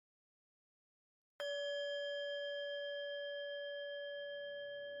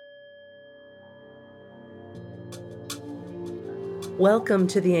Welcome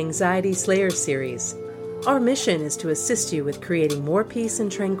to the Anxiety Slayer series. Our mission is to assist you with creating more peace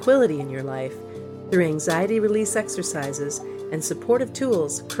and tranquility in your life through anxiety release exercises and supportive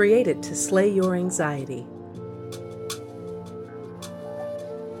tools created to slay your anxiety.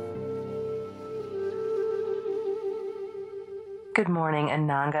 Good morning,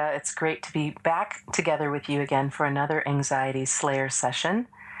 Ananga. It's great to be back together with you again for another Anxiety Slayer session.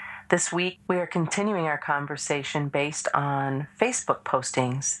 This week, we are continuing our conversation based on Facebook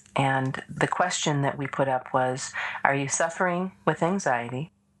postings, and the question that we put up was, are you suffering with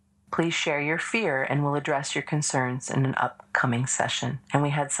anxiety? Please share your fear and we'll address your concerns in an upcoming session. And we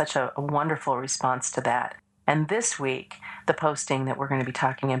had such a wonderful response to that. And this week, the posting that we're going to be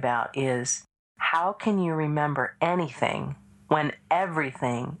talking about is, how can you remember anything when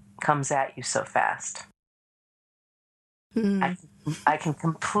everything comes at you so fast? I can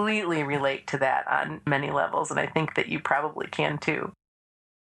completely relate to that on many levels, and I think that you probably can too.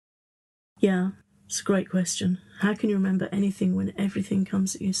 Yeah, it's a great question. How can you remember anything when everything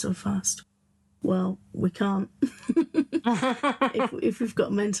comes at you so fast? Well, we can't. If we've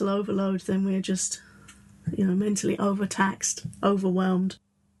got mental overload, then we're just, mentally overtaxed, overwhelmed,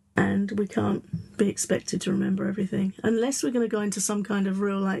 and we can't be expected to remember everything unless we're going to go into some kind of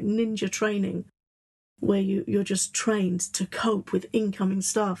real ninja training, where you're just trained to cope with incoming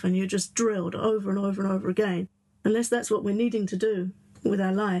stuff and you're just drilled over and over and over again. Unless that's what we're needing to do with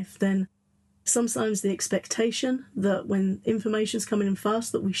our life, then sometimes the expectation that when information's coming in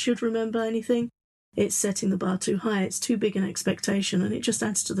fast that we should remember anything, it's setting the bar too high. It's too big an expectation and it just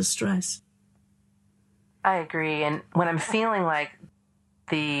adds to the stress. I agree. And when I'm feeling like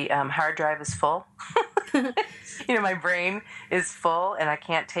the hard drive is full, my brain is full and I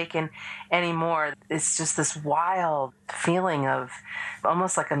can't take in any more. It's just this wild feeling of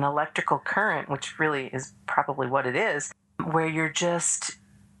almost like an electrical current, which really is probably what it is, where you're just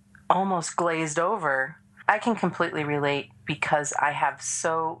almost glazed over. I can completely relate because I have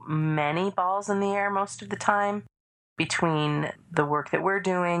so many balls in the air most of the time between the work that we're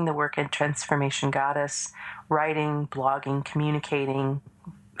doing, the work in Transformation Goddess, writing, blogging, communicating,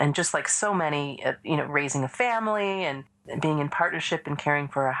 and just like so many, raising a family and being in partnership and caring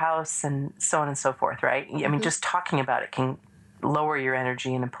for a house and so on and so forth, right? I mean, just talking about it can lower your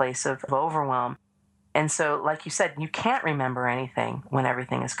energy in a place of overwhelm. And so, like you said, you can't remember anything when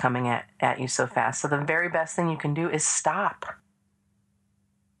everything is coming at you so fast. So the very best thing you can do is stop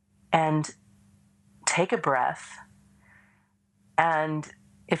and take a breath. And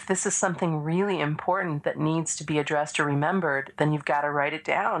if this is something really important that needs to be addressed or remembered, then you've got to write it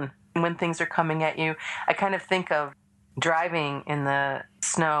down. When things are coming at you, I kind of think of driving in the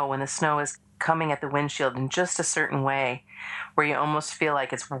snow when the snow is coming at the windshield in just a certain way where you almost feel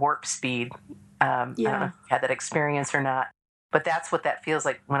like it's warp speed. I don't know if you had that experience or not, but that's what that feels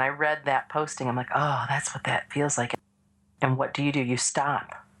like. When I read that posting, I'm like, oh, that's what that feels like. And what do? You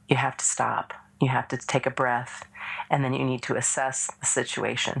stop. You have to stop. You have to take a breath, and then you need to assess the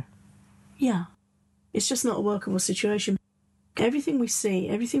situation. Yeah. It's just not a workable situation. Everything we see,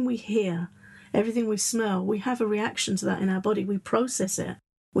 everything we hear, everything we smell, we have a reaction to that in our body. We process it.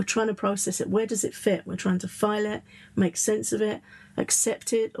 We're trying to process it. Where does it fit? We're trying to file it, make sense of it,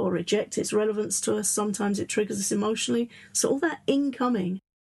 accept it or reject its relevance to us. Sometimes it triggers us emotionally. So all that incoming,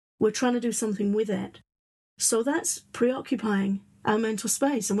 we're trying to do something with it. So that's preoccupying our mental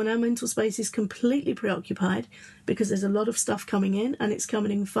space. And when our mental space is completely preoccupied because there's a lot of stuff coming in and it's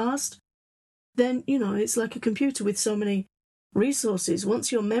coming in fast, then, it's like a computer with so many resources.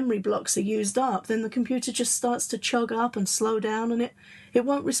 Once your memory blocks are used up, then the computer just starts to chug up and slow down and it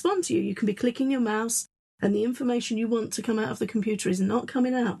won't respond to you. You can be clicking your mouse and the information you want to come out of the computer is not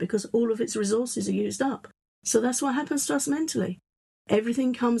coming out because all of its resources are used up. So that's what happens to us mentally.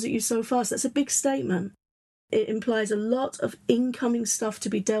 Everything comes at you so fast. That's a big statement. It implies a lot of incoming stuff to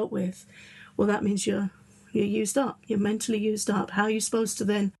be dealt with. Well, that means you're used up. You're mentally used up. How are you supposed to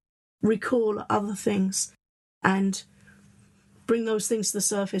then recall other things and bring those things to the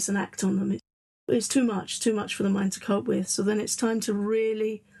surface and act on them? It's too much for the mind to cope with. So then it's time to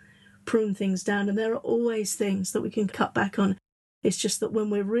really prune things down. And there are always things that we can cut back on. It's just that when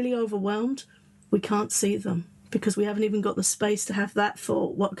we're really overwhelmed, we can't see them because we haven't even got the space to have that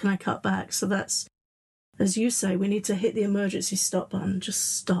thought, what can I cut back? So that's, as you say, we need to hit the emergency stop button.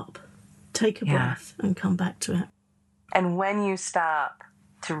 Just stop. Take a breath and come back to it. And when you stop,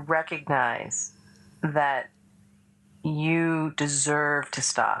 to recognize that you deserve to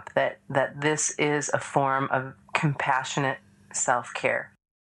stop, that this is a form of compassionate self-care,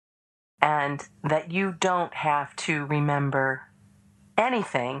 and that you don't have to remember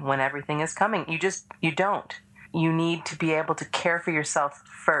anything when everything is coming. You don't. You need to be able to care for yourself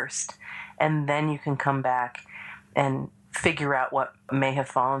first, and then you can come back and figure out what may have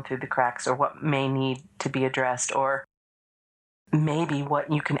fallen through the cracks or what may need to be addressed, or maybe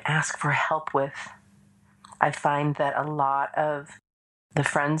what you can ask for help with. I find that a lot of the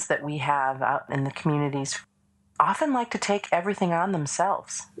friends that we have out in the communities often like to take everything on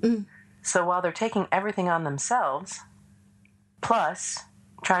themselves. So while they're taking everything on themselves, plus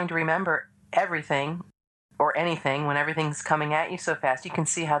trying to remember everything or anything when everything's coming at you so fast, you can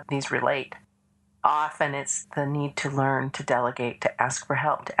see how these relate. Often it's the need to learn to delegate, to ask for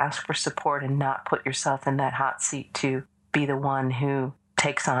help, to ask for support, and not put yourself in that hot seat to be the one who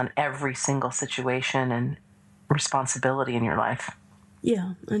takes on every single situation and responsibility in your life.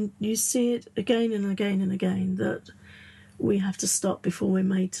 Yeah, and you see it again and again and again that we have to stop before we're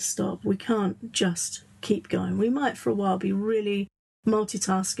made to stop. We can't just keep going. We might for a while be really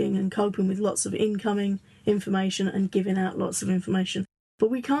multitasking and coping with lots of incoming information and giving out lots of information, but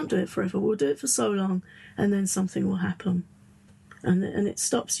we can't do it forever. We'll do it for so long, and then something will happen, and it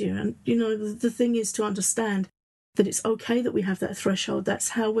stops you. And, you know, the thing is to understand that it's okay that we have that threshold. That's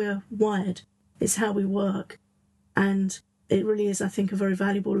how we're wired. It's how we work. And it really is, I think, a very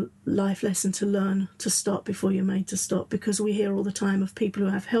valuable life lesson to learn to stop before you're made to stop, because we hear all the time of people who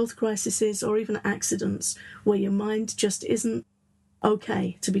have health crises or even accidents where your mind just isn't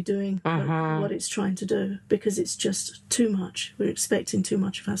okay to be doing what it's trying to do because it's just too much. We're expecting too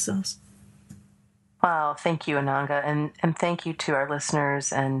much of ourselves. Well, thank you, Ananga, and thank you to our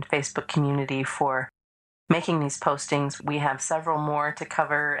listeners and Facebook community for making these postings. We have several more to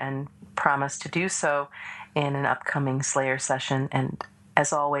cover and promise to do so in an upcoming Slayer session. And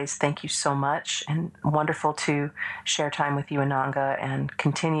as always, thank you so much, and wonderful to share time with you, Ananga, and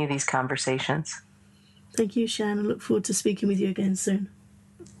continue these conversations. Thank you, Shan, and look forward to speaking with you again soon.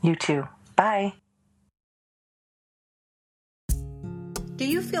 You too. Bye. Do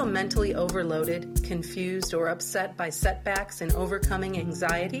you feel mentally overloaded, confused, or upset by setbacks and overcoming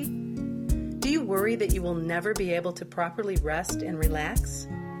anxiety? Do you worry that you will never be able to properly rest and relax?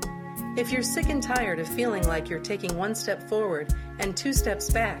 If you're sick and tired of feeling like you're taking one step forward and 2 steps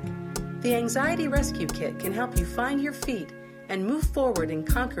back, the Anxiety Rescue Kit can help you find your feet and move forward in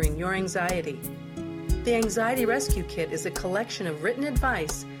conquering your anxiety. The Anxiety Rescue Kit is a collection of written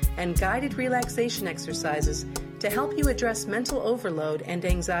advice and guided relaxation exercises to help you address mental overload and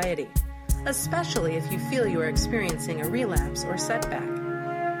anxiety, especially if you feel you are experiencing a relapse or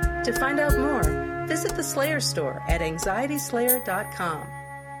setback. To find out more, visit the Slayer store at anxietyslayer.com.